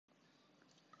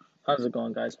How's it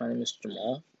going, guys? My name is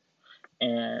Jamal,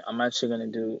 and I'm actually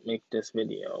gonna make this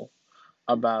video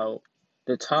about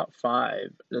the top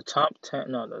five, the top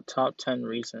ten, no, the top 10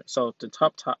 reasons. So the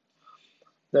top,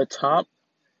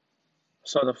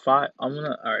 so the five. All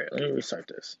right. Let me restart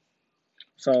this.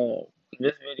 So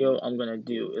this video I'm gonna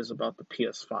do is about the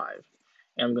PS5,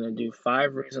 and I'm gonna do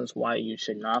 5 reasons why you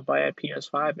should not buy a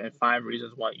PS5 and 5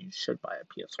 reasons why you should buy a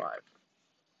PS5.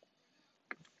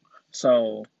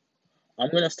 So I'm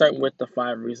gonna start with the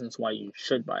 5 reasons why you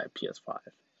should buy a PS5.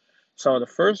 So the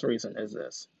first reason is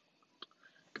this.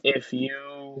 If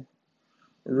you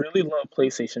really love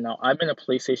PlayStation now, I've been a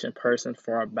PlayStation person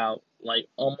for about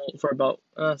almost for about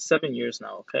 7 years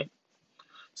now. Okay,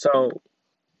 so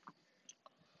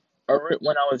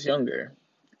when I was younger,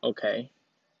 okay,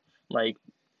 like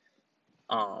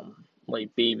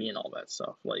like baby and all that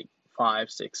stuff, like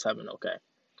 5, 6, 7. Okay,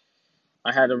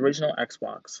 I had original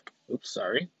Xbox. Oops,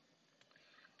 sorry.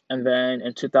 And then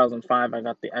in 2005, I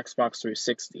got the Xbox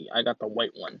 360. I got the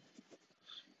white one.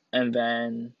 And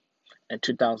then in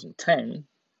 2010,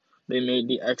 they made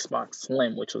the Xbox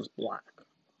Slim, which was black.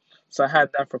 So I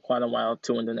had that for quite a while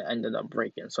too, and then it ended up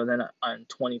breaking. So then in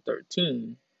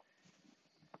 2013,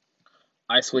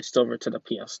 I switched over to the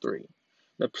PS3.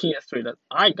 The PS3 that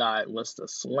I got was the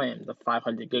Slim, the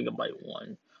 500 gigabyte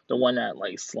one, the one that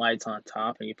like slides on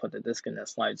top and you put the disc in that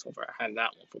slides over. I had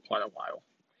that one for quite a while.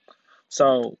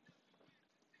 So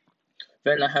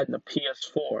then I had the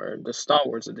PS4, the Star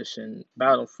Wars edition,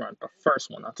 Battlefront, the first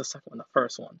one, not the second one, the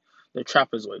first one, the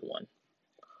Trapezoid one.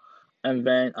 And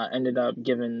then I ended up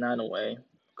giving that away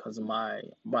because of my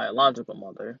biological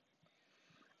mother.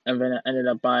 And then I ended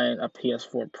up buying a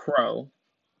PS4 Pro.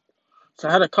 So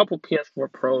I had a couple PS4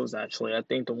 Pros actually. I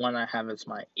think the one I have is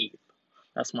my eighth.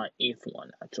 That's my eighth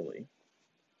one actually.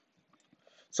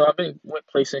 So I've been with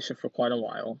PlayStation for quite a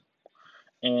while,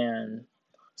 and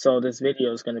so this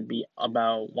video is going to be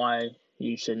about why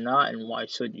you should not and why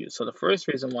should you. So the first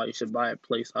reason why you should buy a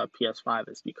PS5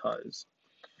 is because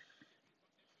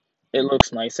it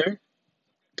looks nicer.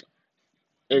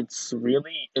 It's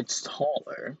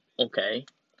taller, okay,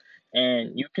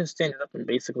 and you can stand it up and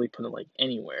basically put it like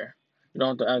anywhere. You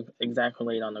don't have to exactly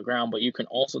lay it on the ground, but you can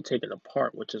also take it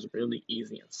apart, which is really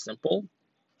easy and simple.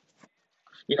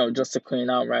 Just to clean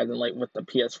out rather than like with the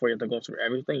PS4, you have to go through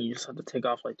everything. You just have to take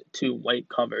off like the two white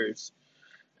covers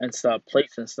and stuff,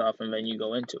 plates and stuff, and then you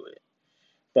go into it.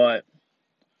 But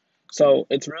so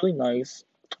it's really nice.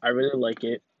 I really like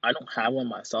it. I don't have one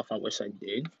myself. I wish I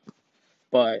did,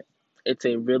 but it's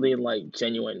a really like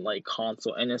genuine like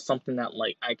console, and it's something that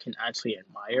like I can actually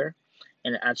admire,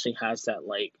 and it actually has that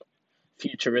like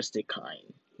futuristic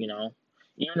kind, you know.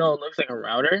 Even though it looks like a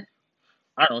router,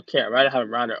 I don't care. I'd rather have a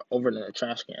router over than a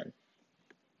trash can,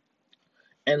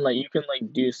 and like you can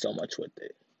like do so much with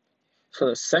it. So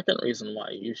the second reason why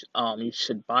you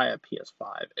should buy a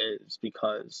PS5 is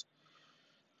because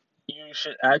you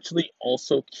should actually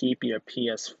also keep your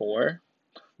PS4.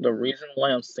 The reason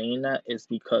why I'm saying that is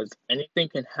because anything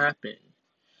can happen.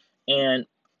 And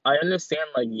I understand,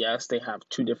 like, yes, they have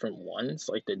two different ones,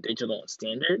 like the digital and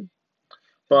standard,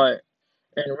 but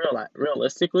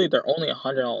realistically, they're only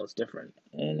 $100 different.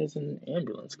 And there's an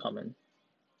ambulance coming.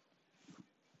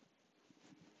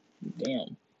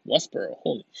 Damn. Westboro,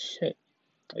 holy shit.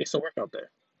 I used to work out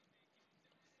there.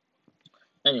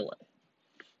 Anyway,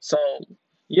 so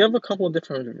you have a couple of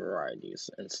different varieties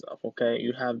and stuff, okay?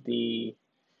 You have the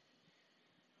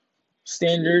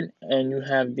standard and you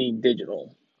have the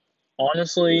digital.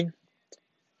 Honestly,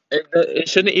 it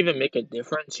shouldn't even make a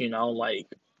difference,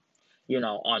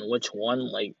 on which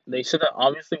one. Like they should have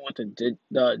obviously with the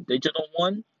digital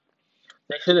one,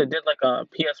 they should have did like a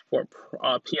PS4,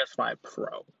 PS5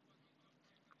 Pro.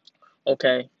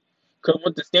 Okay, because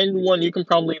with the standard one, you can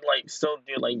probably like still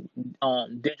do like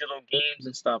digital games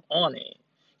and stuff on it.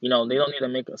 They don't need to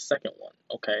make a second one.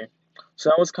 Okay, so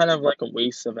that was kind of like a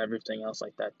waste of everything else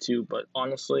like that too. But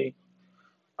honestly,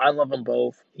 I love them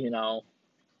both.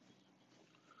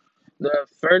 The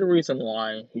third reason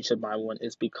why you should buy one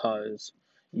is because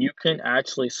you can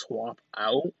actually swap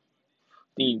out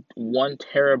the 1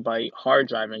 terabyte hard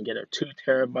drive and get a 2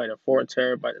 terabyte, a 4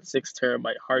 terabyte, a 6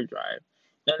 terabyte hard drive,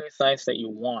 any size that you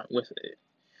want with it.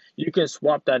 You can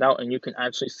swap that out and you can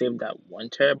actually save that 1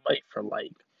 terabyte for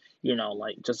like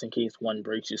just in case one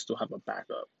breaks, you still have a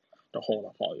backup to hold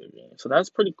up all your games. So that's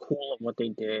pretty cool of what they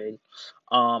did.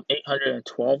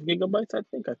 812 gigabytes, I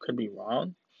think. I could be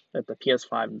wrong that the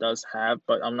PS5 does have,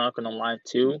 but I'm not gonna lie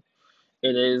too.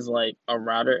 It is like a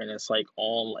router and it's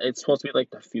supposed to be like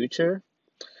the future.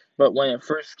 But when it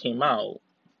first came out,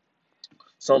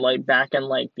 so like back in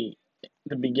like the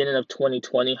the beginning of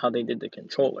 2020 how they did the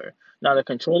controller. Now the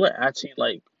controller actually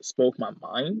like spoke my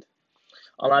mind.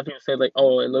 A lot of people say like,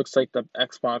 oh, it looks like the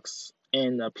Xbox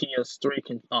and the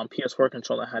PS4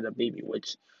 controller had a baby,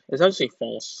 which is actually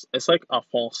false. It's like a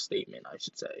false statement, I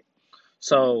should say.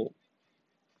 So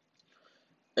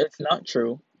it's not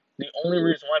true. The only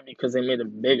reason why because they made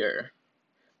it bigger,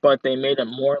 but they made it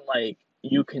more like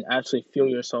you can actually feel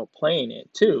yourself playing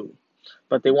it too.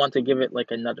 But they want to give it like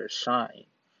another shine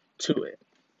to it.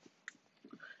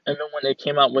 And then when they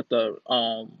came out with the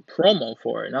promo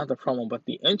for it, not the promo, but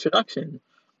the introduction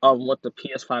of what the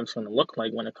PS5 is going to look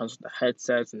like when it comes to the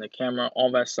headsets and the camera,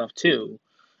 all that stuff too.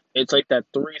 It's like that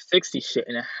 360 shit,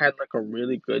 and it had like a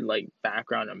really good like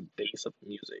background and bass of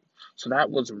music. So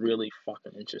that was really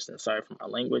fucking interesting. Sorry for my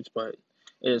language, but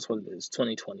it is what it is.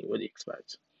 2020. What do you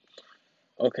expect?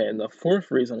 Okay, the fourth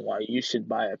reason why you should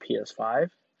buy a PS5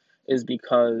 is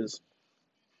because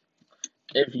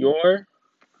if your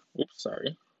oops,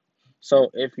 sorry.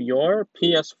 So if your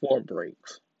PS4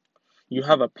 breaks, you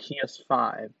have a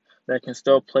PS5 that can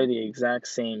still play the exact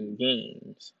same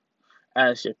games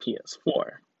as your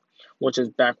PS4, which is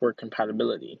backward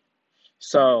compatibility.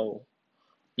 So,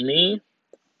 me,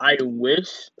 I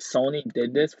wish Sony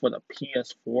did this for the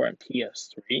PS4 and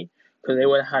PS3 because they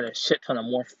would have had a shit ton of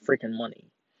more freaking money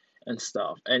and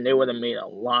stuff, and they would have made a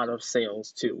lot of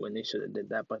sales too when they should have did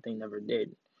that, but they never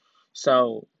did.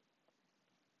 So,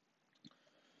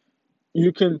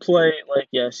 you can play like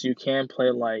yes, you can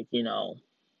play like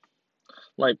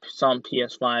like some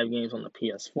PS5 games on the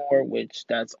PS4, which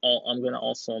that's all. I'm gonna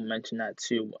also mention that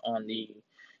too on the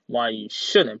why you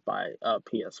shouldn't buy a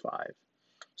PS5.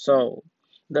 So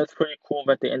that's pretty cool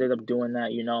that they ended up doing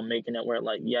that. Making it where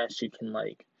like yes, you can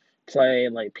like play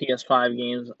like PS5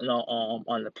 games,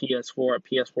 on the PS4,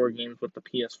 PS4 games with the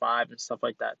PS5 and stuff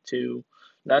like that too.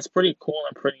 That's pretty cool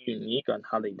and pretty unique on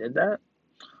how they did that.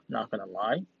 Not gonna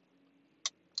lie.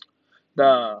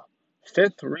 The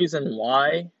fifth reason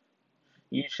why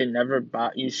you should never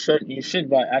buy you should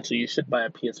buy a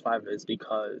PS5 is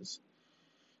because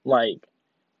like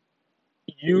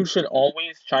you should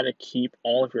always try to keep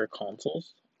all of your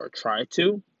consoles or try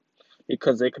to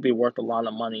because they could be worth a lot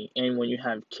of money, and when you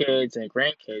have kids and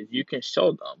grandkids you can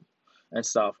show them and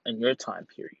stuff in your time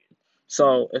period.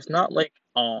 So it's not like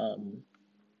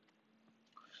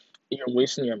you're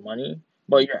wasting your money,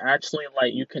 but you're actually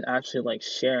like you can actually like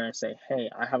share and say, "Hey,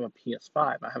 I have a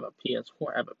PS5, I have a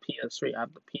PS4, I have a PS3, I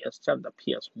have the PS7, the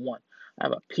PS1, I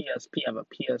have a PSP, I have a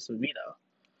PS Vita,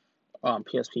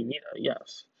 PSP Vita."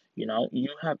 Yes, you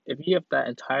have if you have that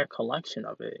entire collection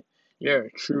of it, you're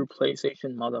a true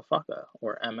PlayStation motherfucker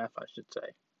or MF, I should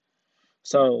say.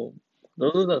 So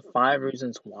those are the five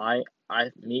reasons why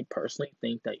me personally,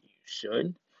 think that you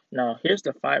should. Now, here's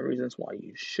the five reasons why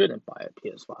you shouldn't buy a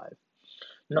PS5.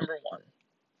 Number one,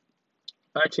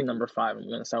 actually, number five. I'm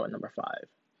gonna start with number five.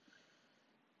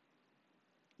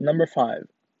 Number five,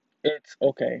 it's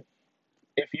okay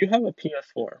if you have a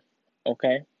PS4,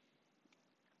 okay,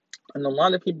 and a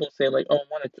lot of people say like, oh,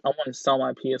 I want to sell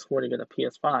my PS4 to get a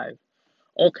PS5.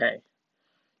 Okay,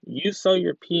 you sell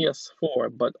your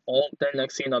PS4, but all then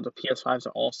next thing you know, the PS5s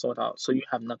are all sold out, so you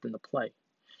have nothing to play.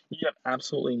 You have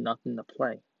absolutely nothing to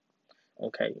play.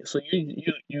 Okay, so you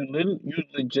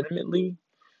legitimately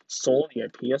sold your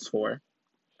PS4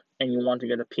 and you want to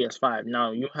get a PS5.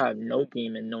 Now you have no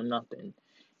game and no nothing.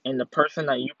 And the person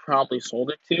that you probably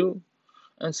sold it to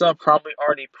and stuff probably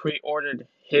already pre-ordered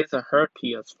his or her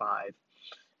PS5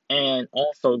 and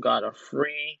also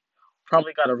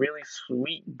probably got a really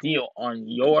sweet deal on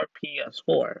your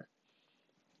PS4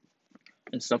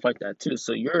 and stuff like that too.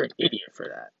 So you're an idiot for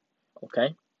that.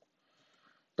 Okay?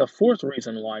 The fourth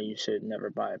reason why you should never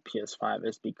buy a PS5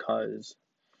 is because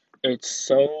it's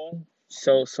so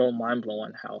mind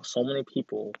blowing how so many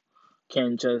people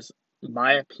can just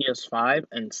buy a PS5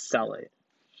 and sell it.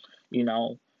 You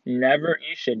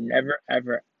should never,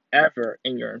 ever, ever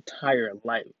in your entire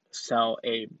life sell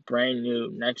a brand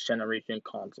new next generation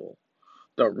console.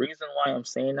 The reason why I'm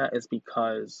saying that is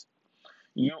because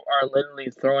you are literally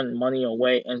throwing money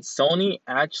away, and Sony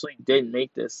actually did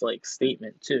make this like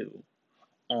statement too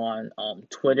on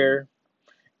Twitter,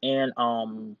 and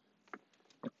I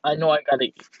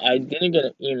didn't get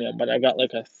an email, but I got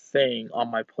like a thing on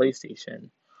my PlayStation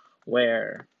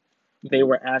where they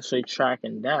were actually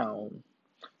tracking down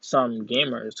some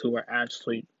gamers who were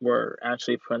actually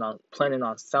planning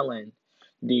on selling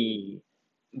the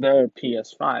their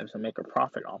PS5s and make a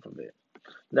profit off of it.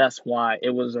 That's why it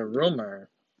was a rumor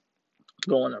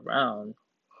going around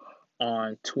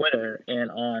on Twitter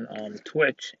and on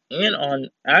Twitch and on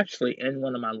actually in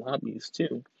one of my lobbies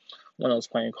too when I was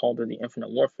playing Call of Duty Infinite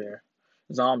Warfare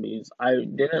zombies. I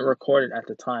didn't record it at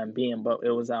the time being, but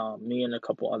it was me and a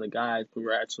couple other guys. We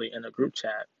were actually in a group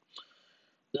chat,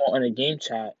 well, in a game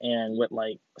chat, and with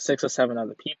like 6 or 7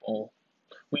 other people.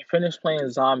 We finished playing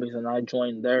zombies, and I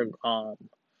joined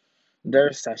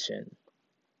their session,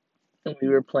 and we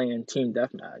were playing team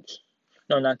deathmatch.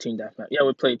 No, not team deathmatch. Yeah,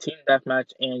 we played team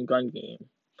deathmatch and gun game.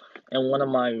 And one of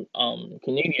my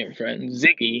Canadian friends,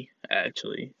 Ziggy,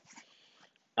 actually,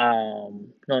 no,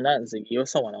 not Ziggy, it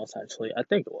was someone else actually. I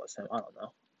think it was him. I don't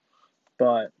know.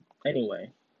 But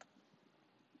anyway,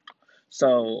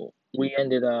 so we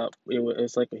ended up. It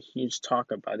was like a huge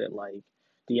talk about it. Like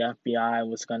the FBI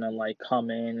was gonna like come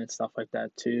in and stuff like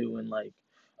that too, and like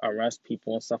arrest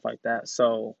people and stuff like that.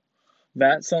 So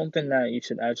that's something that you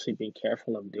should actually be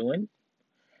careful of doing.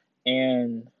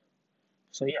 And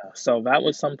so yeah, so that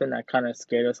was something that kind of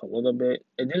scared us a little bit.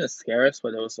 It didn't scare us,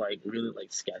 but it was like really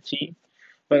like sketchy.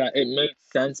 But it made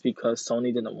sense because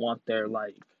Sony didn't want their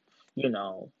like, you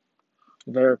know,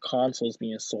 their consoles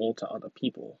being sold to other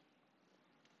people.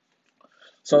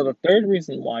 So the third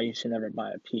reason why you should never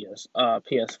buy a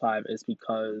PS5 is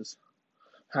because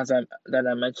I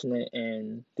mentioned it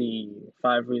in the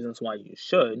 5 reasons why you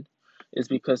should, is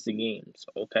because the games,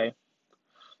 okay?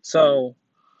 So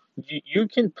you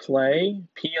can play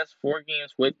PS4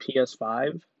 games with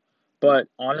PS5, but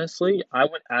honestly, I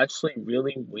would actually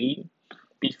really wait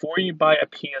before you buy a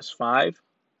PS5.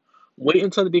 Wait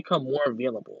until they become more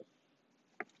available.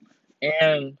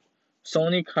 And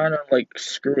Sony kind of like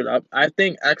screwed up. I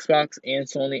think Xbox and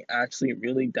Sony actually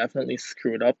really definitely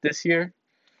screwed up this year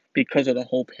because of the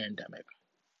whole pandemic.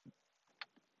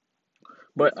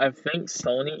 But I think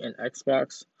Sony and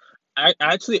Xbox,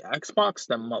 actually Xbox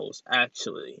the most,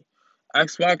 actually.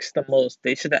 Xbox the most,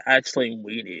 they should have actually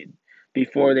waited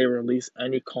before they release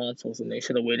any consoles, and they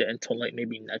should have waited until like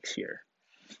maybe next year,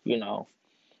 you know.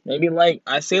 Maybe like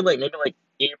I say like maybe like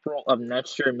April of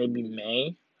next year, maybe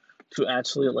May, to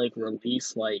actually like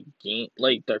release like game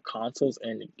like their consoles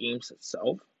and the games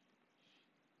itself,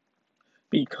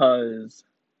 because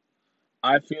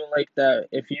I feel like that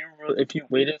if you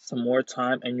waited some more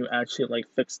time and you actually like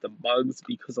fix the bugs,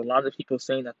 because a lot of people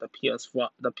saying that the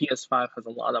PS5 has a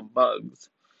lot of bugs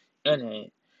in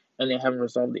it and they haven't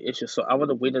resolved the issue. So I would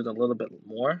have waited a little bit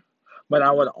more, but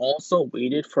I would also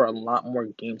waited for a lot more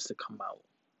games to come out.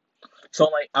 So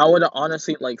like I would have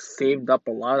honestly like saved up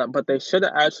a lot of, but they should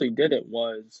have actually did it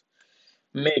was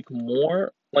make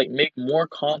more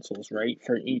consoles, right,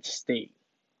 for each state.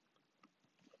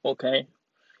 Okay?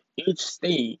 Each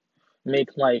state make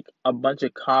like a bunch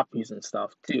of copies and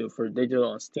stuff too for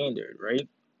digital and standard, right?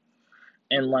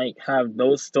 And like have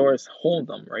those stores hold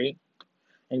them, right?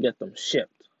 And get them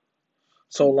shipped.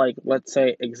 So like let's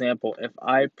say example, if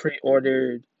I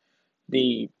pre-ordered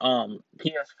the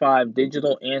PS5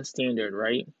 digital and standard,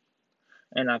 right?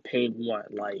 And I paid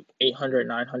what, like 800,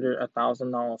 900,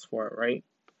 $1,000 for it, right?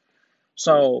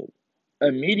 So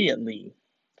immediately,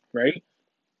 right?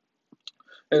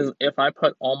 Is if I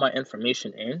put all my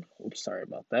information in, oops, sorry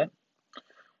about that.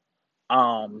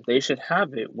 They should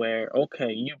have it where,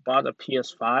 okay, you bought a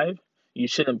PS5, you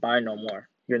shouldn't buy no more.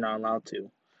 You're not allowed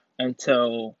to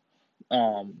until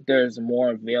there's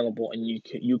more available and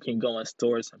you can go in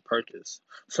stores and purchase.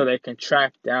 So they can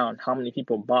track down how many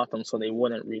people bought them so they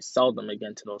wouldn't resell them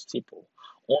again to those people.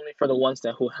 Only for the ones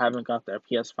that who haven't got their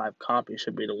PS5 copy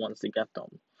should be the ones to get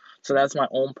them. So that's my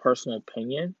own personal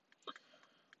opinion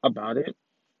about it.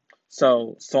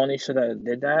 So Sony should have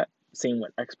did that. Same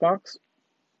with Xbox.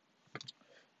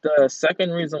 The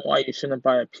second reason why you shouldn't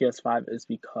buy a PS5 is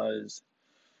because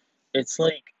it's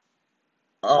like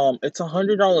it's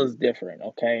 $100 different,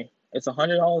 okay? It's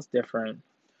 $100 different.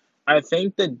 I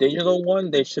think the digital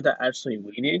one they should have actually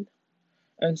waited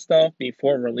and stuff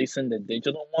before releasing the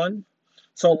digital one.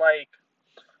 So like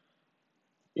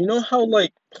you know how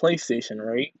like PlayStation,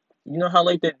 right? You know how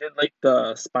like they did like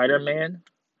the Spider-Man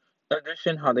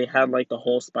edition, how they had like the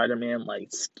whole Spider-Man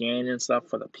like skin and stuff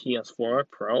for the PS4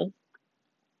 Pro?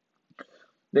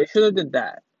 They should have did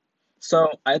that. So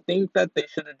I think that they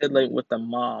should have did like with the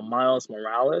Miles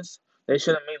Morales. They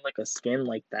should have made like a skin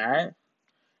like that,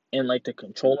 and like the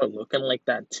controller looking like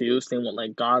that too. Same with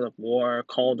like God of War,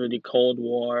 Call of Duty Cold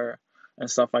War, and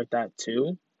stuff like that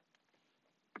too.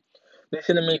 They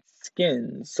should have made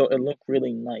skins so it looked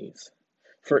really nice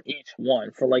for each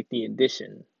one for like the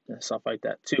edition and stuff like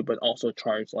that too. But also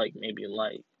charge like maybe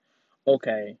like,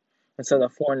 okay, instead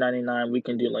of 499 we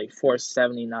can do like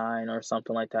 479 or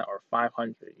something like that, or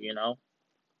 500.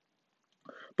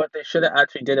 But they should have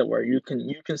actually did it where you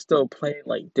can still play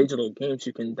like digital games.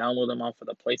 You can download them off of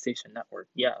the PlayStation Network,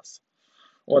 yes,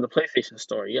 or the PlayStation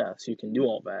Store, yes. You can do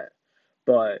all that,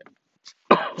 but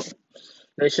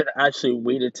They should have actually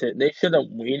waited to. They should have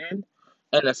waited,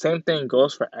 and the same thing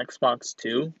goes for Xbox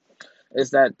too.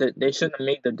 Is that they should have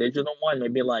made the digital one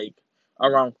maybe like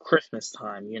around Christmas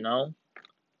time,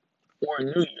 or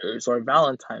New Year's or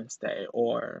Valentine's Day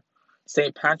or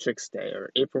St. Patrick's Day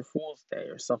or April Fool's Day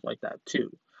or stuff like that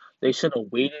too. They should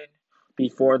have waited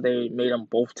before they made them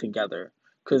both together.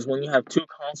 Because when you have two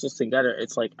consoles together,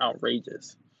 it's like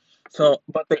outrageous. So,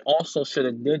 but they also should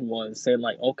have did was say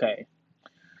like, okay,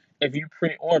 if you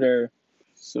pre-order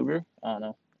Subaru, I don't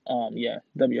know, yeah,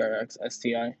 WRX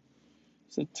STI.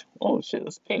 Oh shit,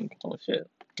 it's pink. Oh shit,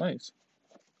 nice.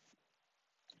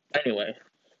 Anyway,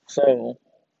 so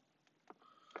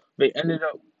they ended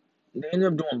up they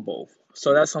ended up doing both.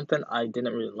 So that's something I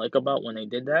didn't really like about when they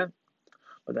did that,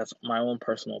 but that's my own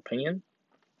personal opinion.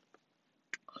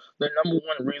 The number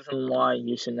one reason why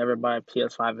you should never buy a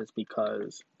PS5 is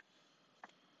because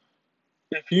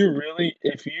if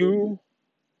you,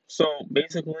 so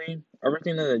basically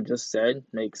everything that I just said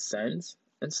makes sense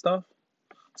and stuff.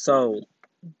 So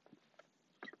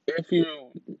if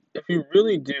you if you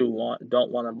really don't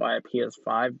want to buy a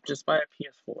PS5, just buy a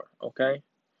PS4, okay?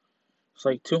 It's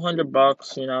like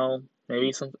 $200,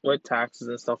 maybe some with taxes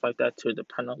and stuff like that too,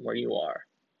 depending on where you are.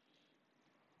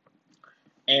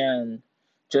 And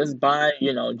just buy,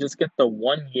 just get the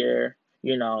 1 year,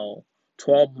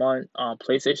 12-month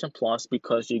PlayStation Plus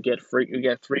because you get three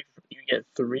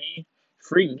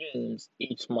free games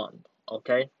each month.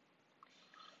 Okay,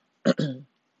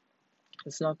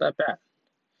 it's not that bad.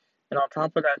 And on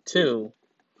top of that too,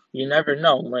 you never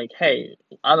know. Like, hey,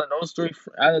 out of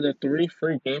the three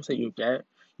free games that you get,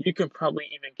 you can probably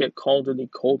even get Call of Duty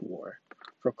Cold War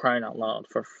for crying out loud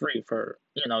for free.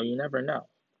 You never know.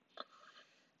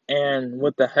 And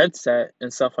with the headset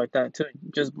and stuff like that too,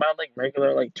 just buy like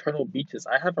regular like Turtle Beaches.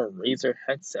 I have a Razer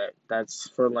headset that's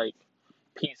for like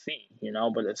PC,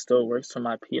 but it still works for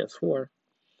my PS4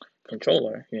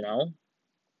 controller.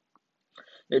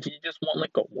 If you just want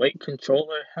like a white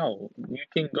controller, hell, you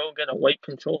can go get a white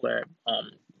controller at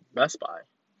Best Buy,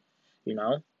 you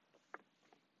know,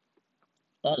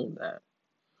 all of that.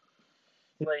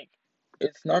 Like,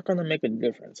 it's not gonna make a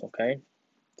difference, okay?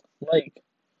 Like,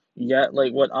 yeah,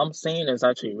 like what I'm saying is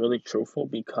actually really truthful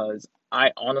because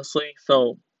I honestly,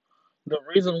 so the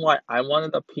reason why I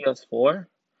wanted a PS4,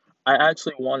 I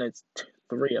actually wanted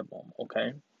three of them,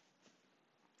 okay?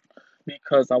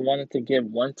 Because I wanted to give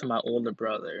one to my older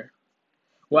brother.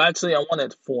 Well, actually, I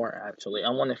wanted four, actually. I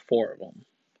wanted four of them,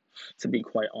 to be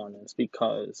quite honest,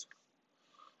 because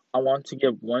I wanted to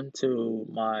give one to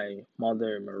my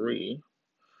mother, Marie.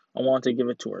 I wanted to give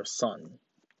it to her son,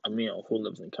 Emil, who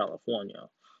lives in California.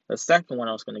 The second one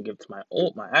I was going to give to my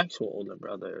actual older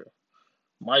brother,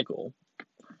 Michael.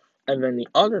 And then the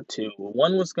other two,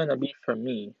 one was going to be for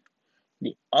me.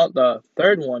 The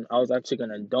third one I was actually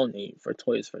gonna donate for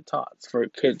Toys for Tots for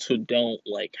kids who don't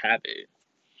like have it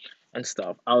and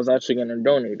stuff. I was actually gonna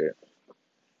donate it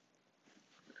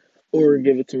or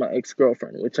give it to my ex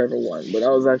girlfriend, whichever one. But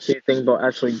I was actually thinking about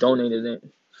actually donating it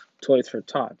Toys for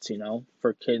Tots,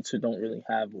 for kids who don't really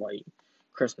have like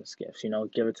Christmas gifts.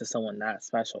 Give it to someone that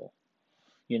special.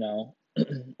 You know,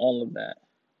 all of that.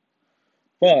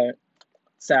 But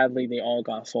sadly, they all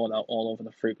got sold out all over the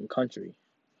freaking country.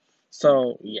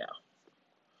 So yeah.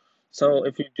 So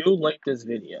if you do like this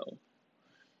video,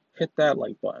 hit that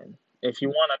like button. If you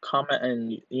want to comment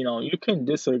and you can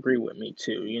disagree with me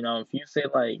too. If you say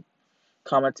like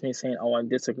comment to me saying, "Oh, I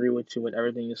disagree with you with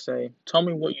everything you say," tell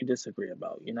me what you disagree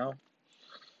about.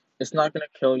 It's not gonna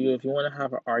kill you. If you want to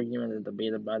have an argument or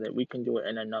debate about it, we can do it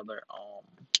in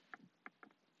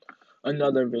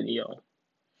another video.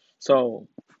 So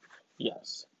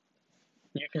yes,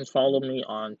 you can follow me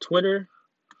on Twitter.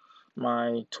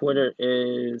 My Twitter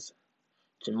is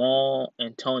Jamal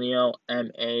Antonio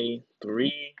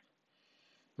MA3.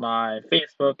 My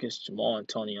Facebook is Jamal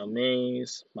Antonio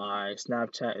Mays. My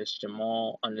Snapchat is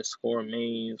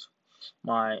Jamal_Mays.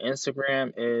 My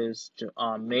Instagram is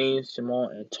Mays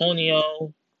Jamal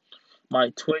Antonio. My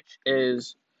Twitch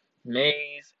is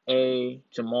Mays A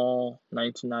Jamal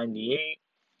 1998.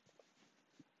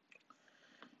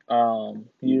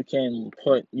 You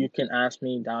can ask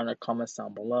me down in the comments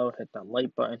down below. Hit that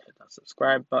like button, hit that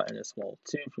subscribe button as well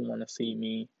too if you want to see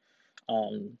me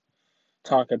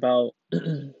talk about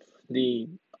the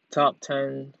top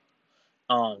 10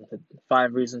 the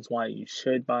 5 reasons why you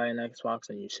should buy an Xbox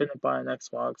and you shouldn't buy an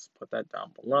Xbox. Put that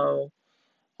down below.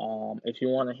 If you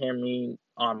want to hear me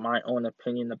on my own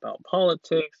opinion about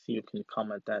politics, you can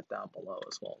comment that down below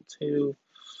as well too,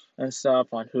 and stuff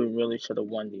on who really should have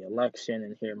won the election,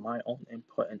 and hear my own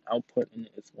input and output in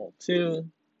it as well too.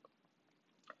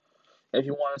 If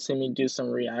you want to see me do some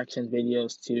reaction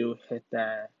videos too, hit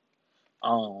that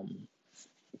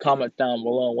comment down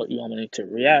below what you want me to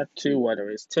react to, whether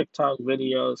it's TikTok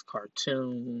videos,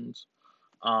 cartoons,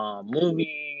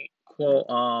 movie quote,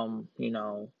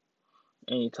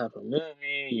 any type of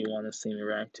movie you want to see me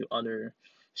react to, other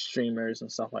streamers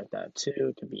and stuff like that too.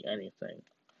 It could be anything.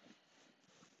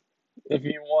 If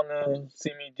you want to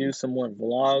see me do some more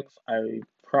vlogs, I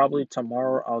probably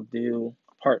tomorrow I'll do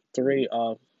part 3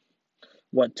 of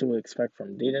what to expect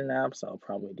from dating apps. I'll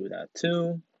probably do that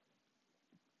too.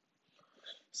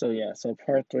 So yeah, so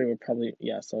part 3 would probably,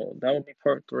 yeah, so that would be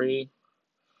part 3.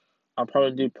 I'll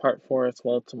probably do part 4 as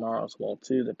well tomorrow as well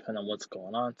too, depending on what's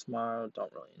going on tomorrow.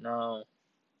 Don't really know.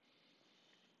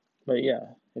 But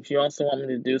yeah, if you also want me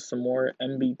to do some more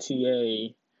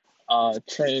MBTA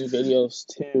train videos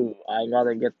too, I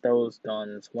gotta get those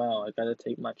done as well. I gotta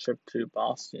take my trip to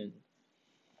Boston.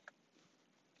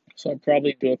 So I'll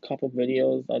probably do a couple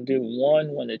videos. I'll do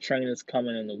one when the train is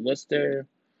coming into Worcester.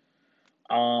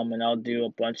 And I'll do a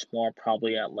bunch more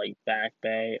probably at like Back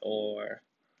Bay or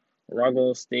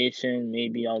Ruggles Station.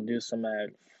 Maybe I'll do some at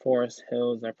Forest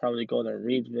Hills. I'll probably go to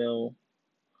Reedville.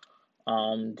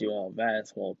 Do all that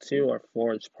as well too. Or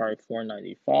Forge Park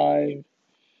 495.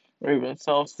 Raven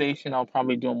South Station, I'll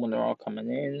probably do them when they're all coming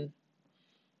in.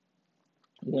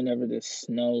 Whenever the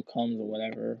snow comes or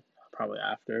whatever, probably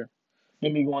after.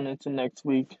 Maybe going into next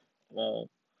week. Well,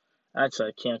 actually,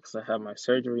 I can't because I have my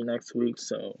surgery next week.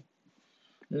 So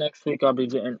next week I'll be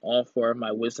getting all 4 of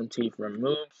my wisdom teeth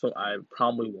removed. So I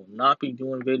probably will not be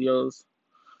doing videos.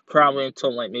 Probably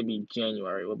until like maybe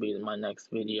January will be my next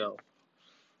video.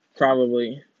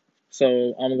 Probably.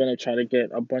 So I'm gonna try to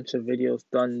get a bunch of videos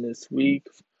done this week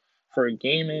for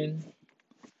gaming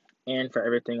and for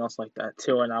everything else like that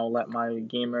too. And I'll let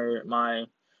my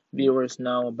viewers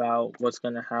know about what's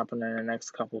gonna happen in the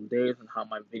next couple of days and how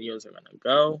my videos are gonna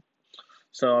go.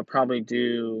 So I'll probably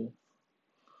do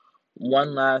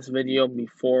one last video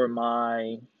before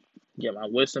get my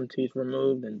wisdom teeth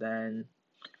removed, and then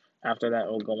after that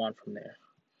it'll go on from there.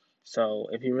 So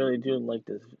if you really do like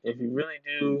this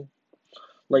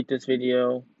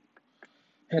video,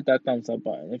 hit that thumbs up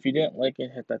button. If you didn't like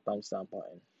it, hit that thumbs down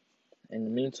button. In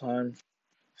the meantime,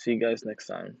 see you guys next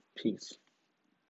time. Peace.